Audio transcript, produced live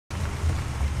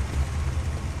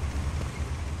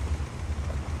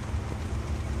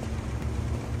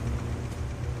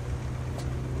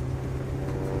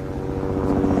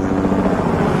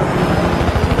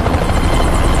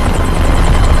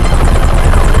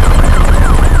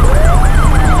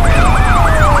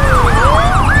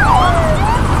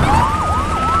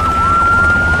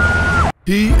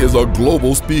a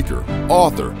global speaker,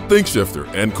 author,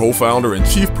 ThinkShifter, and co-founder and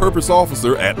chief purpose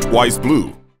officer at Twice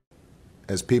Blue.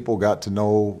 As people got to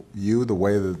know you the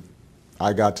way that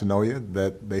I got to know you,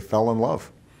 that they fell in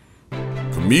love.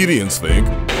 Comedians think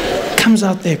comes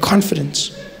out there,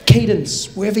 confidence,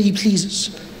 cadence, wherever he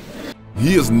pleases.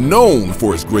 he is known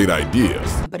for his great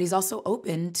ideas. But he's also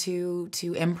open to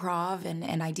improv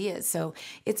and ideas. So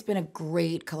it's been a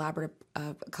great collaborative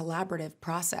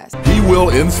process. He will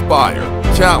inspire,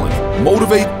 challenge,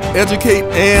 motivate, educate,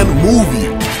 and move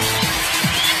you.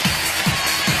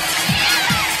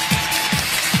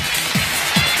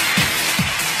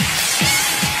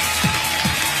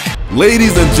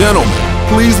 Ladies and gentlemen,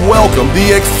 please welcome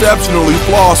the exceptionally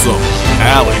flawsome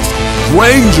Alex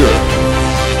Granger.